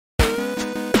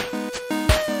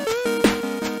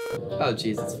Oh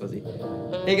jeez, it's fuzzy.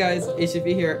 Hey guys,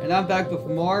 HFE here, and I'm back with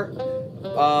more.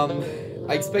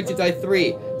 I Expect to Die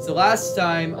 3. So last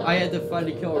time I had to find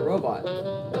a killer robot.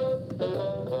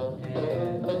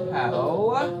 And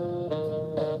how?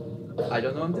 I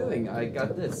don't know what I'm doing. I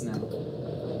got this now.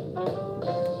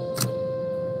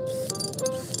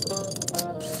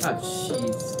 Oh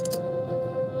jeez.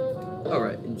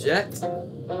 Alright, inject.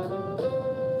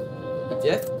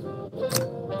 Eject.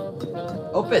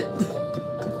 Open.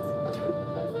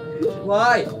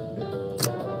 Why?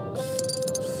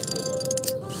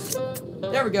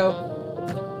 There we go.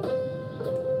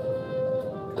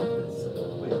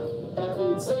 Wait.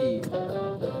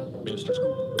 Mr.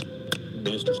 Scoop.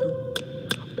 Mr.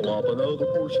 Scoop. Plop another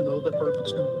portion of that perfect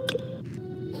scoop.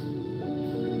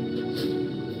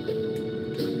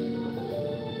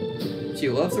 She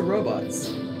loves her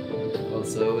robots.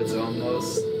 Also, it's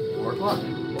almost 4 o'clock.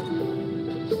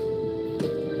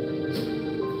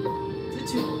 Did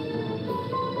you?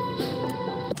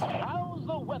 How's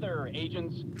the weather,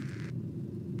 agents?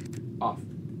 Off.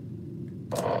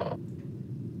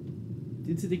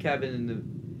 Due to the cabin in the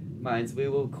mines, we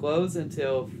will close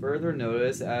until further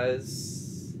notice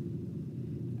as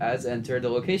entered. The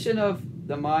location of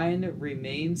the mine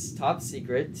remains top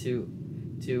secret to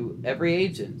every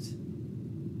agent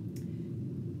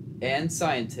and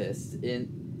scientist in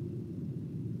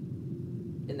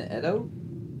the Edo?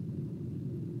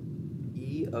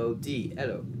 E-O-D,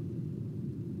 Edo.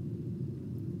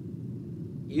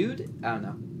 You'd? I don't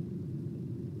know.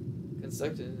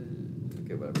 Constructed.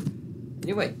 Okay, whatever.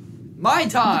 Anyway, my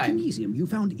time! The kinesium you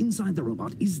found inside the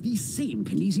robot is the same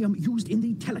kinesium used in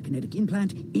the telekinetic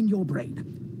implant in your brain.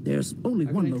 There's only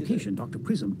one location Dr.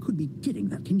 Prism could be getting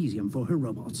that kinesium for her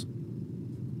robots.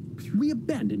 We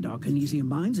abandoned our kinesium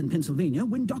mines in Pennsylvania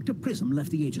when Dr. Prism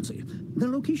left the agency. The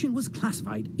location was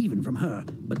classified even from her,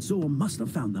 but Zor must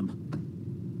have found them.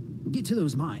 Get to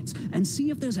those mines and see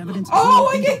if there's evidence. Oh,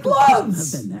 I get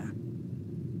gloves! Have been there.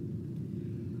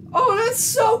 Oh, that's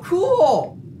so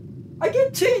cool! I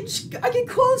get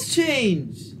clothes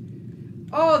changed!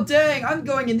 Oh, dang, I'm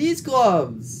going in these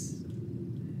gloves!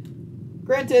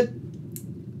 Granted.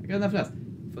 I got enough.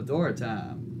 Fedora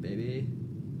time, baby.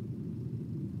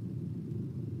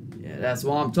 Yeah, that's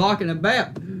what I'm talking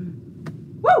about.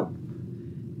 Woo!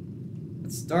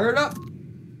 Let's start it up.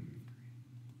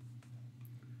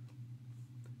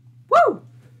 Woo!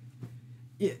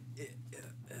 Yeah.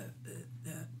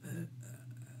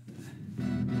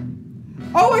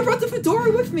 Oh, I brought the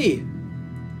fedora with me!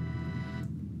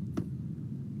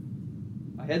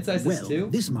 My head size is 2?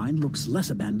 This mine looks less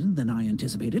abandoned than I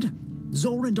anticipated.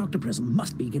 Zor and Dr. Prism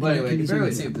must be getting anyway, you can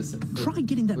barely see this. Try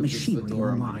getting that machinery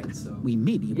online. So. We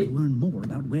may be able to learn more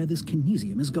about where this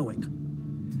kinesium is going.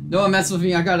 No one mess with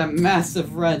me, I got a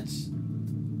massive wrench.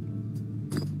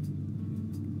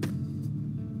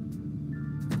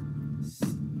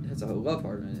 It has a love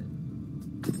heart in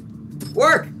it.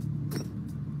 Work!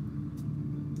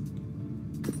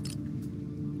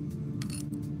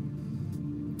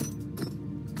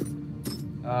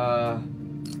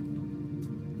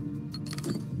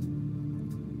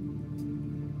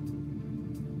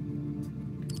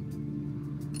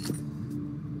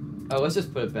 Oh, let's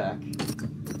just put it back.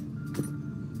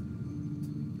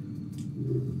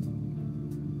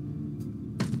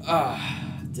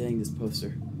 Ah, dang this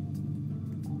poster.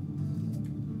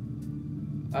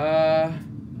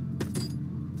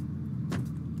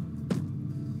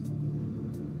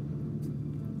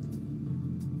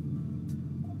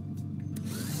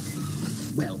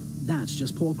 Well, that's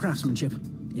just poor craftsmanship.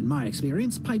 In my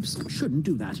experience, pipes shouldn't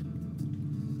do that.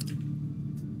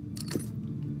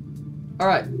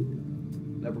 Alright.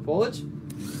 Never foliage?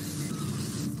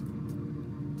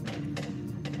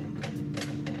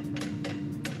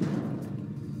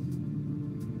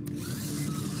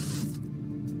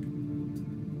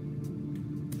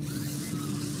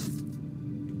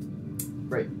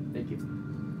 Great, thank you.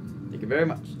 Thank you very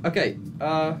much. Okay,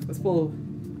 let's pull.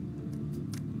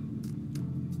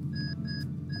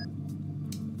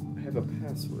 I have a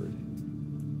password.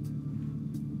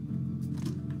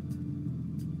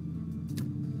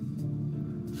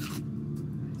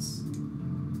 Nice.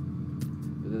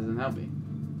 It doesn't help me.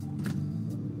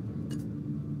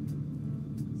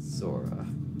 Zora.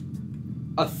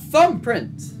 A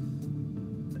thumbprint!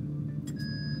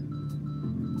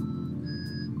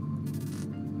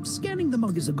 Scanning the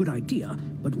mug is a good idea,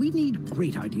 but we need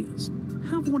great ideas.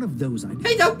 Have one of those ideas.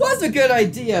 Hey, that was a good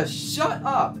idea! Shut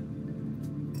up!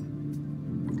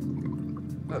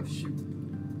 Oh, shoot.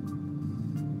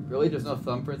 Really? There's no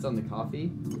thumbprints on the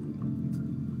coffee?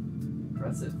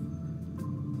 Impressive.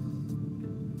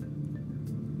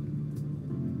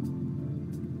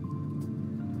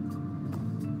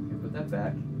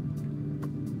 back.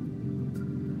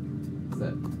 What's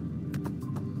that?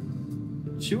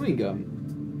 Chewing gum.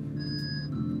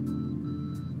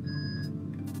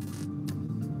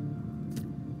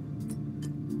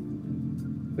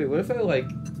 Wait, what if I like...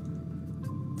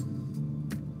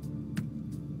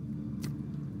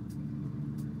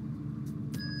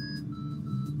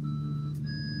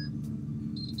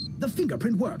 The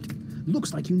fingerprint worked.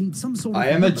 Looks like you need some sort of... I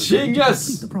am a number to genius!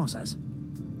 complete the process.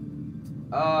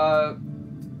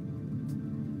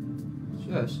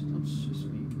 Shush. Don't shush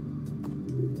me.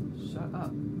 Shut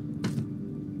up.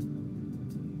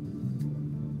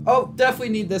 Oh, definitely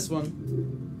need this one.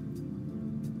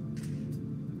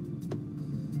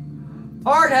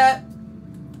 Hard hat!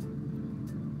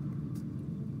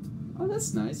 Oh,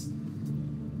 that's nice.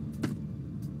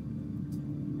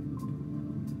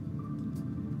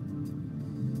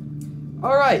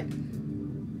 Alright.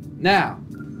 Now,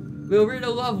 we'll read a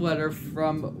love letter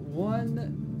from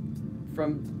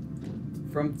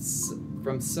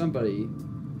somebody.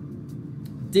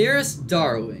 Dearest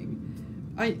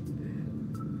darling, I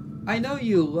know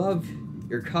you love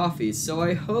your coffee, so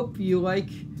I hope you like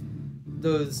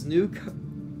those new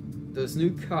grounds.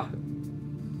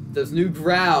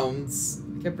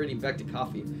 I kept reading back to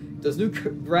coffee. Those new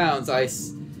grounds I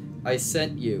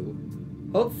sent you.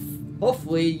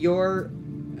 Hopefully you're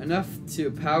enough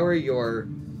to power you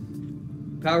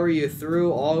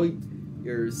through all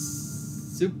your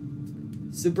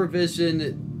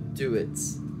supervision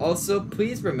duets. Also,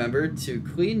 please remember to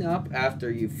clean up after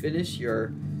you finish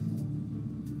your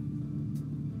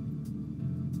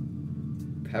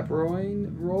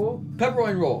pepperoni roll?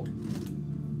 Pepperoni roll!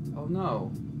 Oh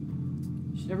no.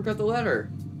 She never got the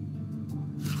letter.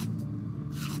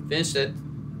 Finished it.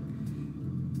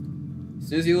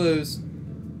 Snooze, you lose.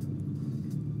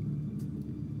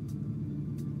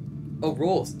 Oh,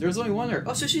 rolls. There's only one there.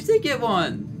 Oh, so she did get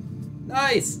one!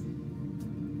 Nice!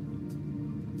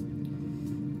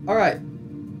 Alright.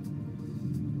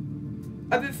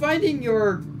 I've been finding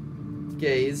your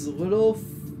gaze little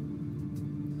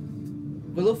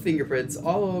fingerprints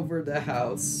all over the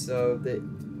house, so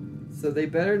they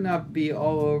better not be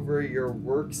all over your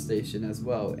workstation as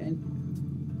well. And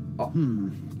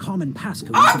common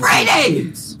passcodes.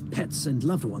 Operating! Pets and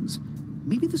loved ones.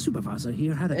 Maybe the supervisor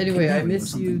here had a anyway, I canary or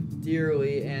miss you something.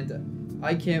 dearly, and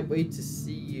I can't wait to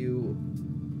see you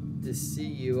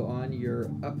on your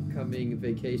upcoming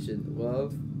vacation.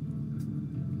 Love,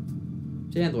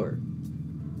 Chandler.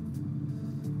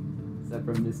 Is that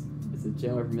from this? Is it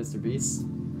Chandler from Mr. Beast?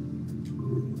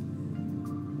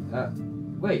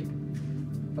 Wait.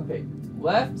 Okay,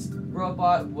 left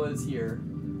robot was here.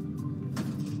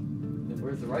 Then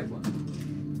where's the right one?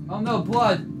 Oh no,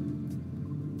 blood!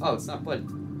 Oh, it's not blood.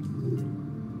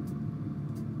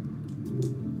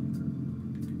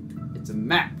 It's a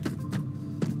map.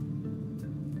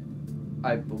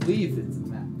 I believe it's a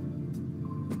map.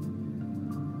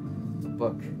 A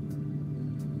book.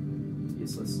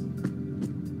 Useless.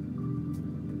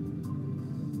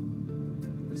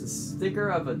 There's a sticker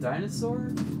of a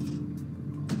dinosaur.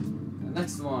 The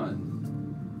next one.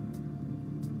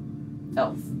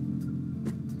 Elf.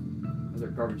 Another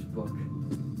garbage book.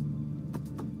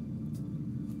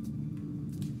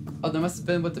 Oh, that must have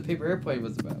been what the paper airplane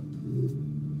was about.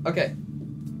 Okay.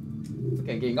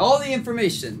 Okay, getting all the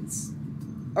informations.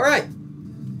 Alright.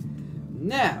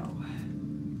 Now.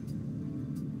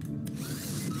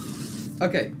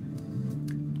 Okay.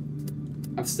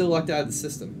 I'm still locked out of the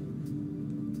system.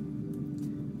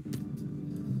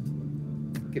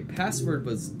 Okay, password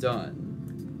was done.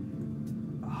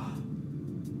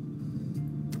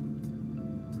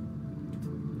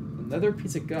 Another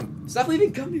piece of gum. Stop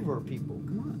leaving gum everywhere, people.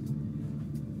 Come on.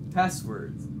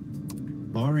 Passwords.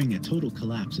 Barring a total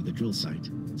collapse of the drill site,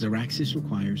 Zaraxis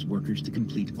requires workers to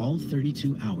complete all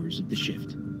 32 hours of the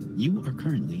shift. You are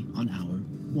currently on hour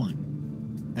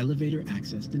 1. Elevator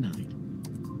access denied.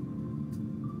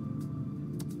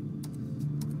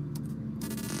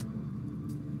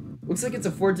 Looks like it's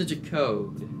a 4-digit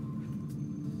code.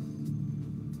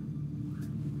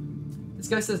 This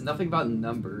guy says nothing about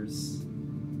numbers.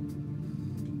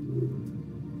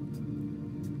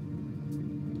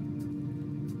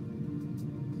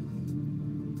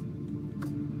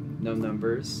 No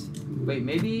numbers. Wait,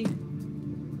 maybe...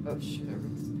 Oh shit, I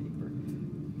wrote this paper.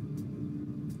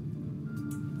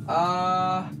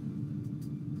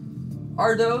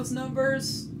 Are those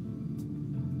numbers?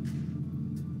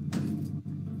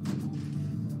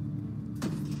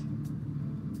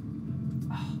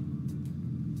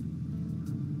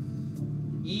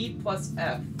 E plus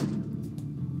F.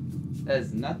 That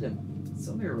is nothing.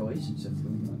 So many relationships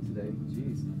going on today.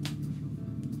 Jeez.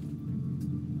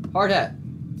 Hard hat.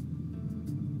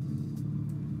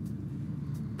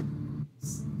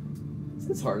 This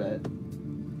is hard hat.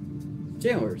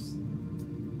 Jailers.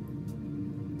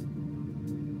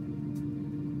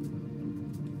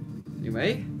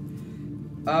 Anyway.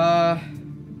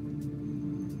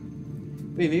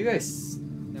 Wait, maybe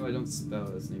no, I don't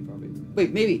spell his name probably.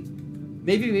 Wait, maybe.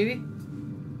 Maybe.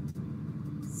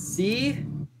 C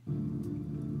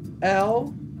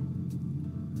L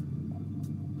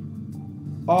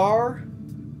R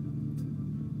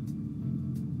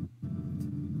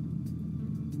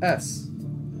S.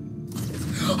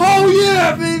 Oh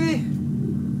yeah, baby!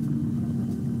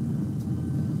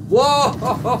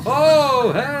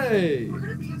 Whoa! Hey! We're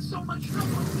gonna be in so much trouble.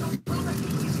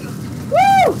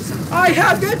 Woo! I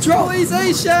have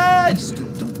neutralization! I still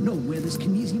don't know where this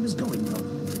kinesium is going,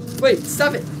 though. Wait,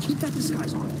 stop it! Keep that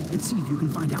disguise on and see if you can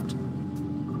find out.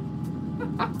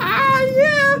 Ah,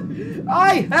 yeah!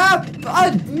 I have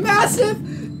a massive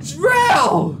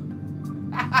drill!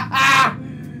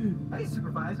 Hey,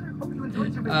 Supervisor. Hope you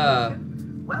enjoyed your Uh,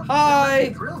 vacation. Well, hi.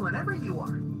 drill whenever you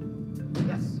are.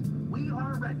 Yes, we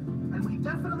are ready, and we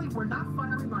definitely were not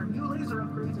firing our new laser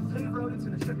upgrades and cave rodents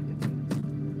in the shipping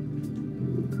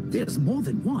container. There's more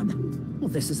than one. Well,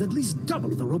 this is at least double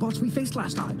the robots we faced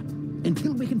last time.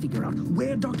 Until we can figure out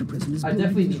where Dr. Prism is I building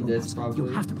definitely these need this, robots, probably.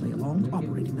 you'll have to play along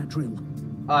operating that drill.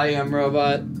 I am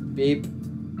robot. Beep.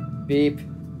 Beep.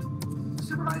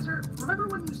 Supervisor, remember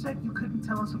when you said you couldn't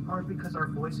tell us apart because our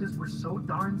voices were so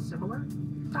darn similar?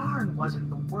 Darn wasn't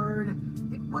the word.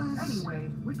 It was... Anyway,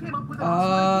 we came up with an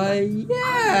awesome idea.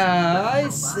 Yeah, I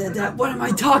said that. What am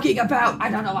I talking about? I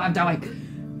don't know what I'm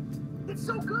doing. It's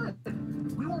so good.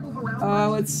 We won't move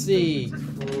around. Let's see.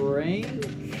 Frank?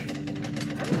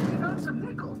 Hey, we got some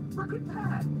nickel. Look at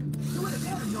that. Do it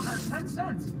again and you'll have 10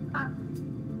 cents.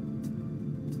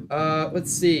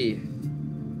 Let's see.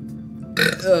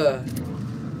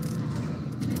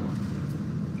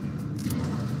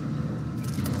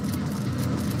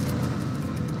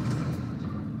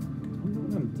 I don't know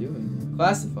what I'm doing.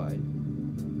 Classified.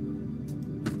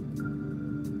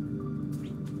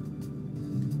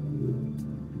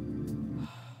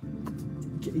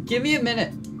 Give me a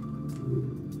minute.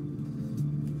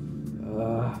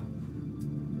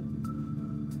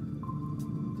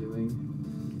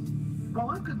 Doing. Well,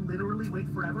 I could literally wait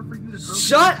forever for you to grow.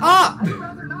 Shut up! I'd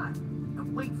rather not.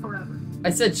 Wait forever. I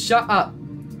said shut up.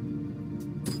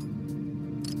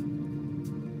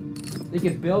 They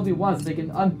can build you once, they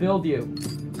can unbuild you.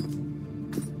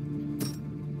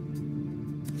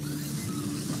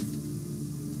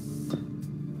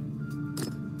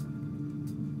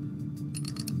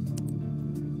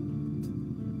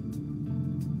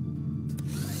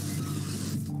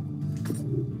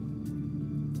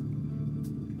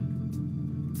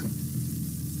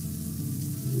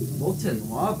 Molten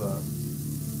lava.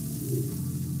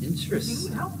 If you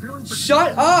Interesting. need help drilling for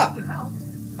Shut up! can help.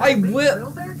 I That big will. drill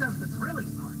there does the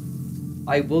drilling part.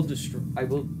 I will destroy. I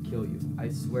will kill you. I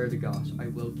swear to gosh, I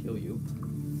will kill you.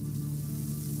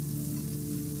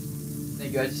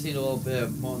 Thank you. I just need a little bit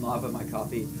of molten lava in my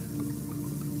coffee.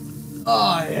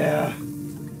 Oh yeah.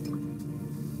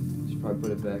 Should probably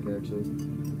put it back actually.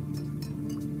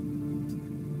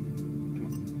 Come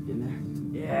on, get in there.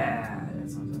 Yeah, that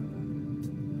sounds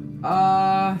like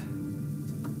that.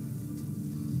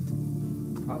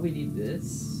 Probably need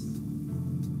this.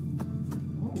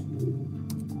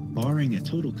 Barring a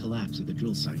total collapse of the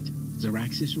drill site,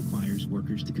 Zaraxis requires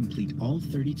workers to complete all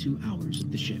 32 hours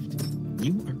of the shift.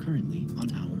 You are currently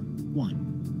on hour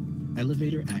 1.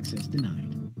 Elevator access denied.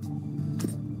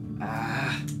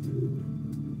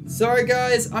 Sorry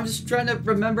guys, I'm just trying to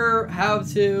remember how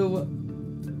to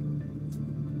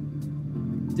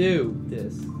do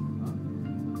this.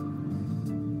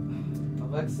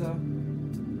 Alexa,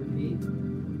 repeat.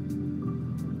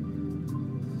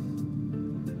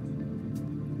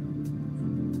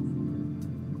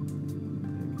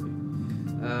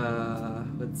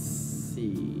 Let's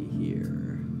see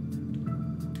here.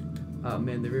 Oh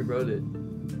man, they rewrote it.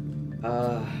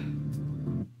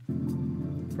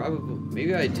 Probably,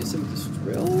 maybe I do some of this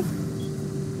drill?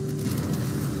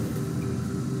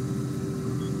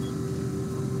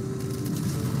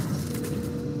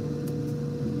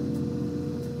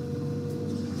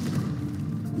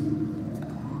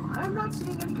 I'm not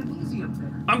seeing any magnesium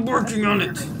there. I'm working on it!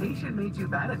 Your vacation made you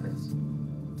bad at this.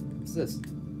 What's this?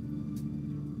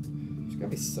 There's gotta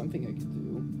be something I can do.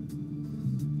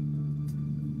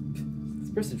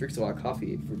 This person drinks a lot of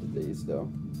coffee for the days,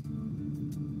 though.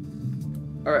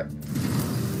 Alright.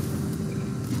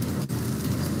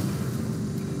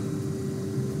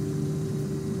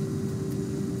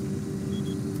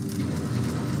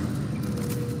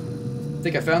 I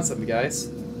think I found something, guys.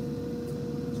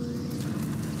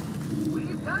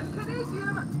 We've got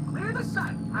Canisium! Clear the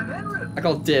site! I'm en route! I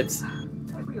call dibs. I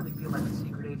really feel like a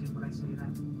secret agent when I say that.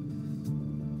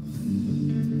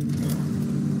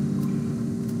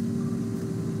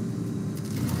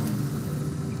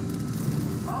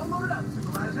 All loaded up,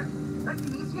 Supervisor. That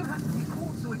Canisium has to be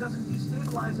cooled so it doesn't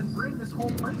destabilize and bring this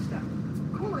whole place down.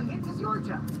 Cooling it is your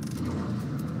job.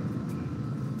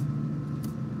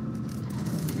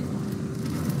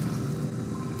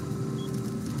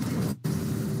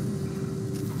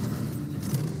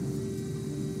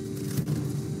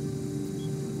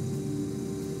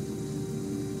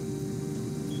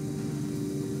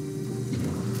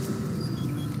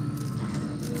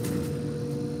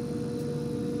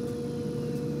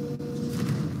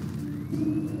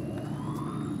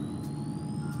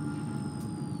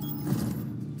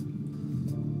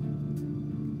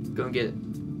 Go and get it.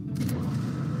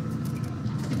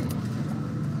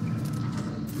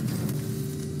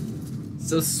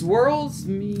 So swirls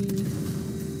mean...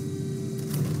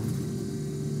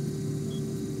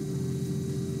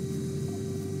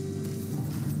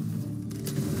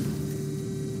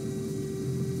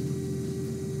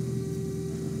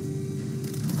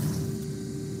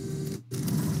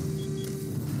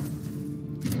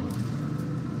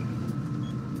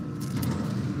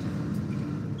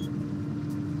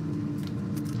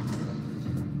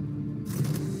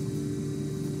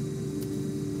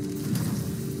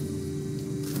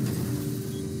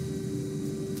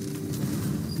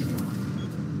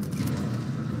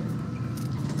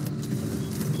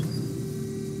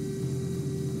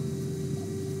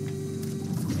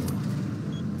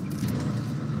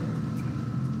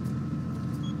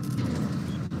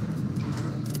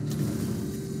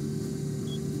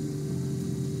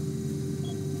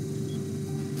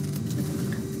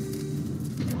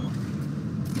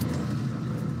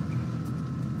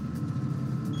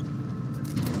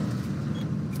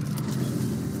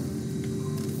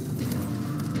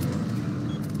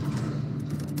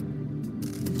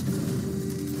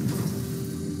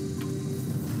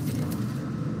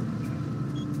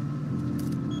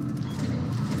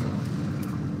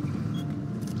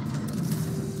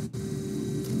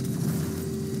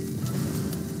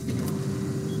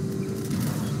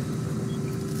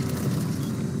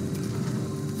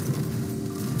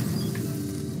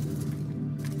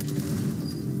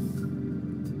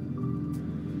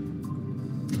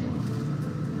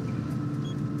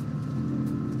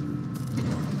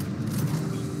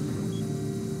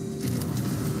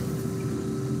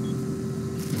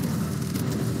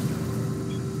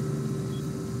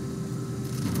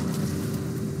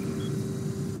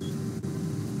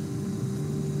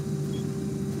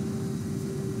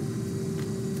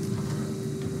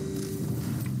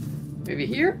 Maybe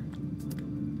here?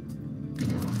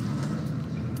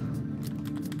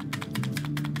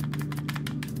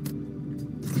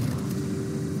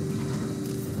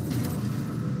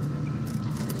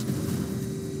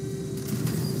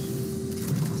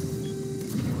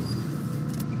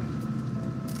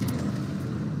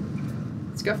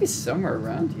 It's gotta be somewhere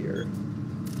around here.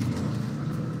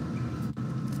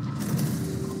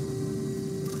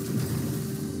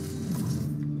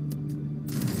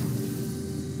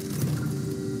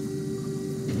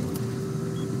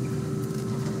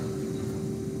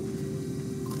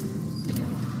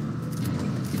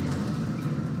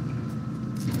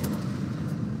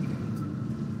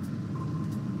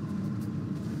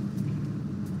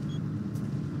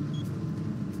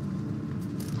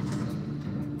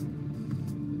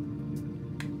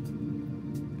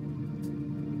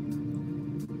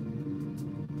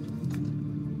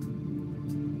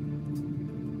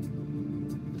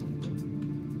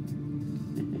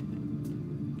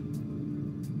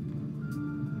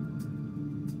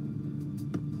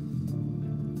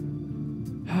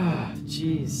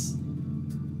 Jeez.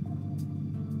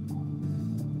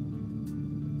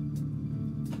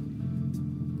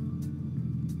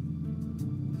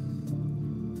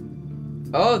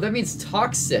 Oh, that means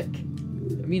toxic.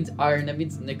 That means iron. That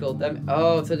means nickel.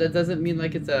 Oh, so that doesn't mean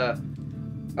like it's a...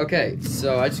 Okay,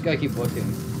 so I just gotta keep looking.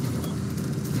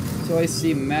 So I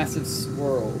see massive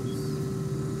swirls.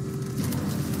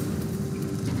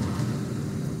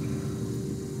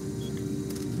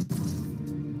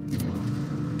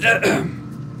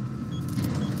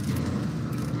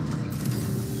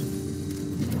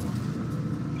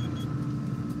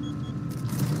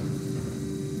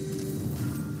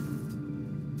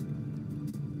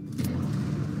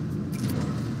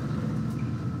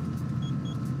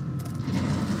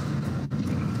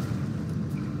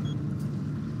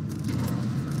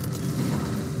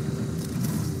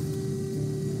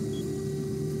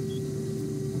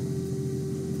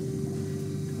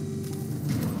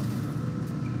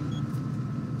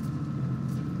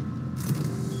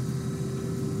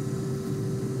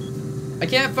 I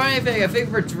can't find anything. I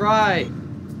think we're dry.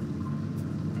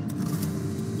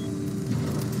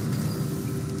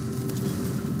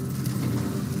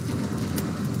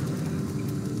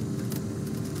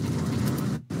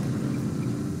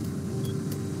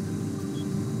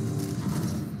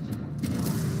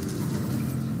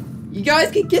 You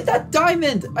guys can get that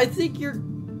diamond. I think you're.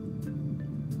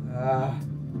 Oh.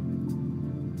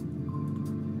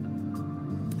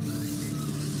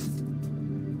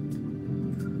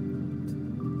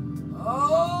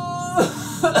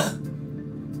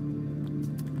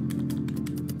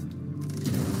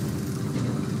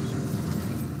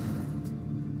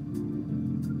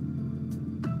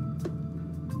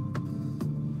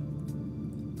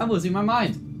 I'm losing my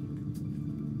mind.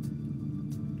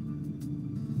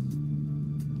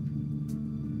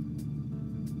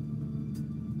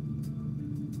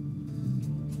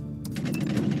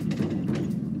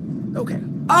 Okay.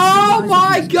 Oh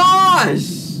my gosh!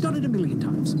 Done it a million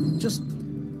times. Just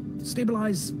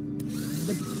stabilize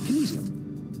the kinesium.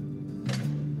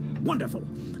 Wonderful.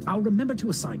 I'll remember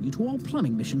to assign you to all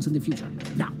plumbing missions in the future.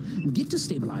 Now, get to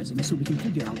stabilizing so we can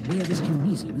figure out where this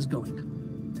kinesium is going.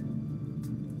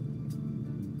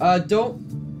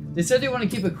 Don't. They said they want to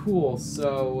keep it cool,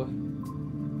 so.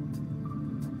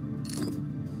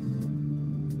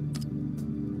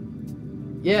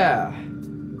 Yeah.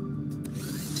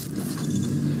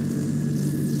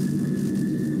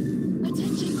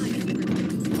 Attention,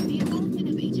 Mine. The involvement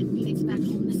of Agent Phoenix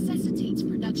Vacuum necessitates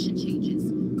production changes.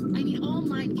 I need all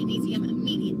Mine Kinesium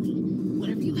immediately.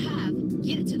 Whatever you have,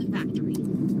 get it to the factory.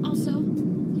 Also,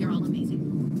 you're all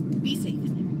amazing. Be safe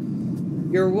in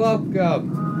there. You're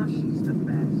welcome. She's the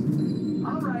best.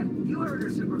 All right, you heard her,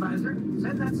 Supervisor.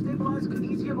 Send that stabilized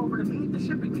kinesium over to me in the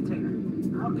shipping container.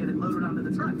 I'll get it loaded onto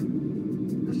the truck.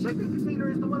 The shipping container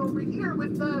is the one over here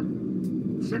with the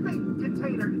shipping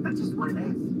container. That's just what it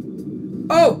is.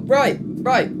 Oh, right.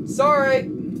 Sorry.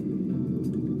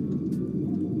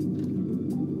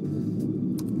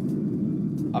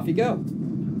 Off you go.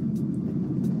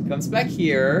 Comes back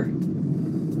here.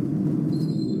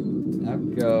 Now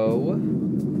go.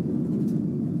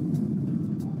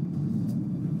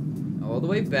 All the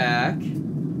way back.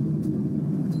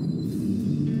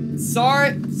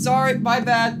 Sorry, my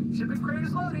bad. Shipping crate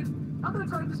is loaded. I'm gonna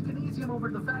drive this kinesium over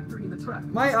to the factory in the truck.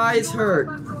 My eyes hurt.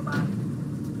 See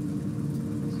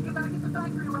you back at the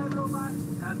factory, Lab Robot.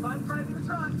 Have fun driving the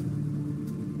truck.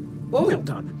 Oh. Well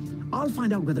done. I'll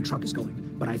find out where the truck is going,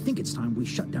 but I think it's time we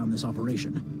shut down this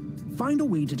operation. Find a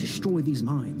way to destroy these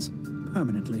mines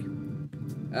permanently.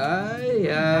 I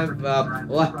have a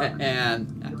plan.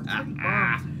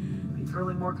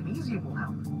 Drilling more kinesium will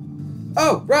help.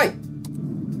 Oh, right.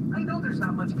 I know there's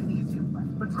not much kinesium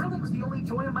left, but drilling's the only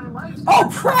joy of my life. Oh,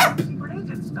 crap! Secret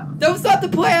agent stuff. That was not the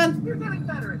plan. You're getting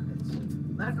better at this.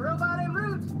 Left robot en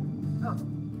route. Oh,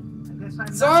 I guess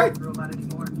I'm Sorry? not left robot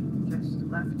anymore. Just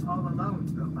left all alone,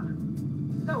 robot.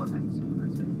 No offense,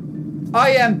 Supervisor.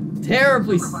 I am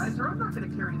terribly. Supervisor, I'm not going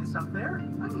to carry this up there.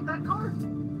 I need that cart.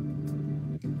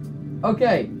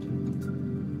 Okay.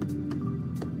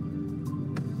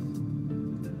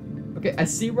 Okay, I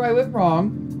see where I went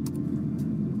wrong.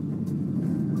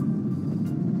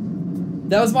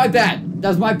 That was my bad.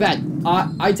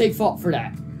 I take fault for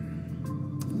that.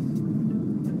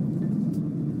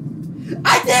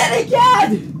 I did it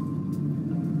again!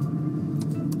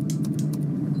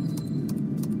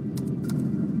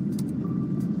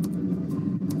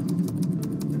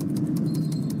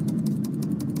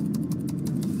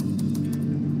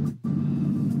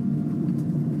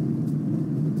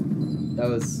 That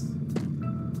was...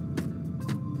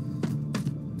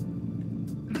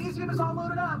 Kinesium is all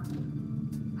loaded up.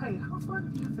 Hey, how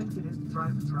fun do you think it is to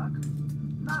drive the truck?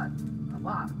 Not a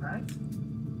lot, right?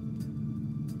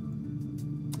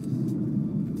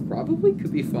 Probably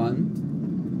could be fun.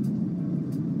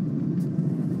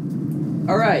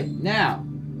 Alright, now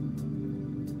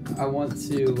I want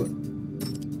to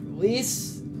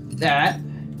release that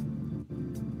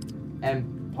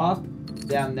and pop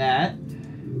down that.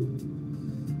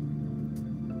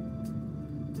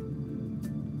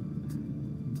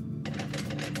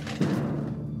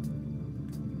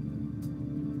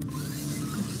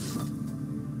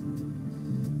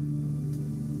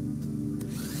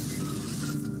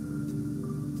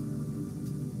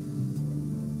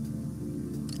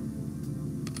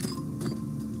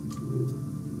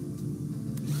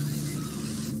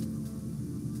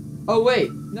 Oh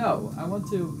wait, no, I want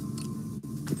to...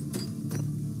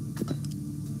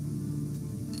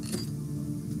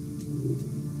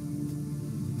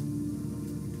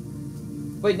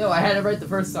 Wait, no, I had it right the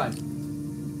first time.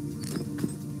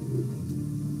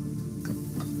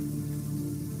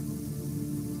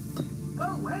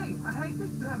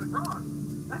 have it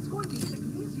wrong. That's going to be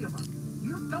Technesium.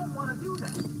 You don't want to do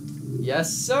that.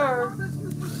 Yes, sir. All this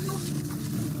useless fuel.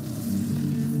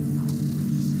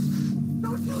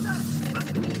 Don't do that.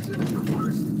 Technesium is the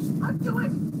worst. Undo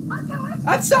it. Undo it.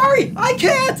 I'm sorry. I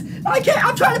can't.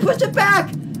 I'm trying to push it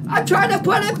back. I'm trying to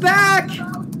put it back. This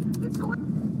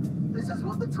is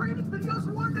what the training videos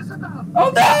warned us about. Oh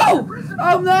no!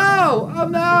 Oh no! Oh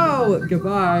no!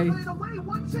 Goodbye.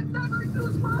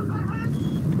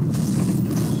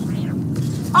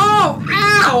 Oh!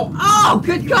 Ow! Oh!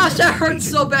 Good gosh, that hurts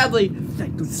so badly.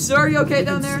 Thank goodness. Sir, you okay They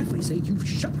down can there? safely say you've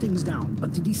shut things down,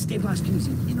 but the destabilized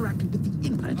Kinesium interacted with the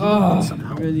implant Oh,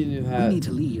 somehow. I really knew We that. need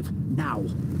to leave now.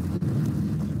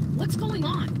 What's going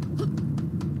on?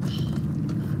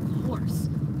 Of course.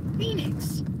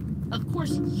 Phoenix. Of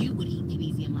course you would eat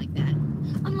Kinesium like that.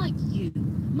 Unlike you,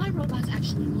 my robots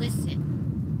actually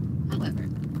listen. However,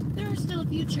 there are still a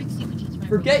few tricks you can teach my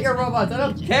Forget your robots. I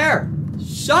don't care.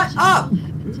 Shut up.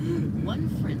 One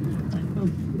friendly time.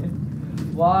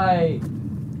 Why?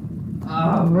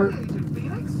 Agent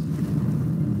Phoenix?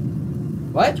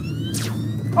 What?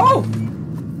 Oh!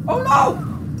 Oh no!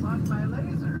 Blocked by a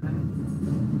laser.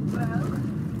 Well,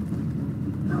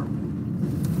 no.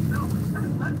 No, is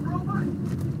that robot?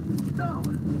 No.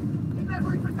 He never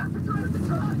even got to drive the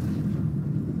truck.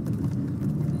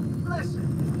 Listen,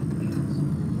 Phoenix,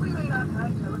 we may not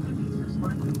have telekinesis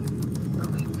like you, but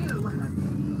we do have these.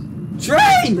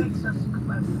 Train! It makes us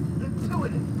clever,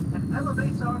 intuitive, and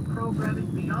elevates our programming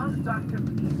beyond Dr.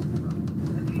 P's world.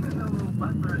 And even though little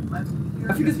Butler and left here,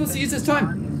 I think it's supposed to use this time.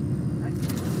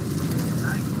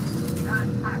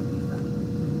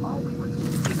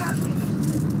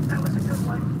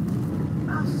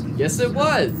 Yes, it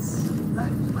was.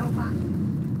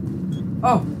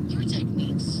 Oh, Your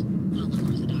techniques, while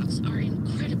unorthodox, are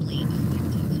incredibly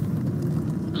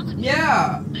effective. I'll admit,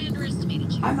 yeah. I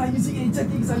underestimated you. I'm not using any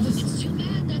techniques. I'm just. It's too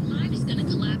bad that mine is gonna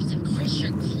collapse and crush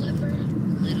your clever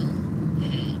little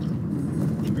head.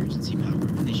 Emergency power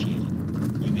initiated.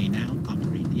 You may now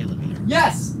operate the elevator.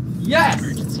 Yes. Yes.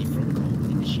 Emergency protocol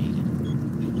initiated.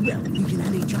 Well, you can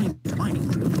add a giant mining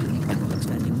crew to the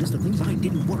ever-expanding list of things I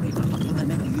didn't worry about until I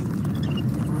met you.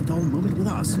 Never a dull moment with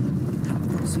us.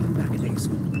 I'll see you back at Ace.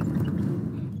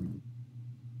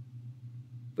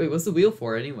 Wait, what's the wheel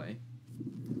for anyway?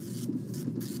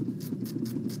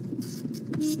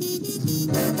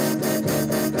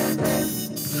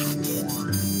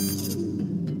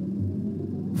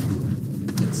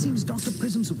 It seems Dr.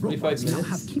 Prism's 25 robots now minutes.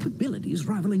 have capabilities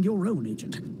rivaling your own,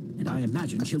 Agent. And I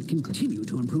imagine she'll continue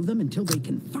to improve them until they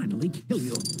can finally kill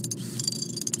you.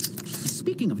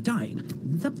 Speaking of dying,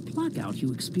 the blackout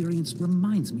you experienced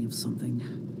reminds me of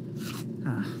something.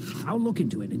 I'll look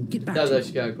into it and get back That was to you.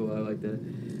 actually kind of cool. I like that.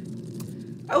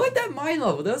 I like that mine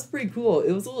level. That was pretty cool.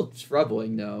 It was a little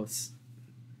troubling though.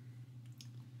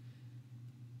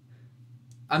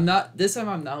 This time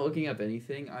I'm not looking up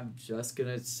anything. I'm just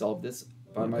gonna solve this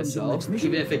by Welcome to the myself, next mission.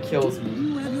 even if it kills me.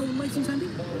 You have your license handy?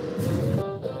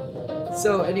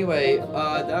 So anyway,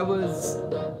 that was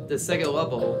the second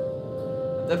level.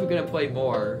 I'm definitely gonna play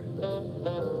more.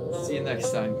 See you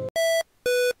next time.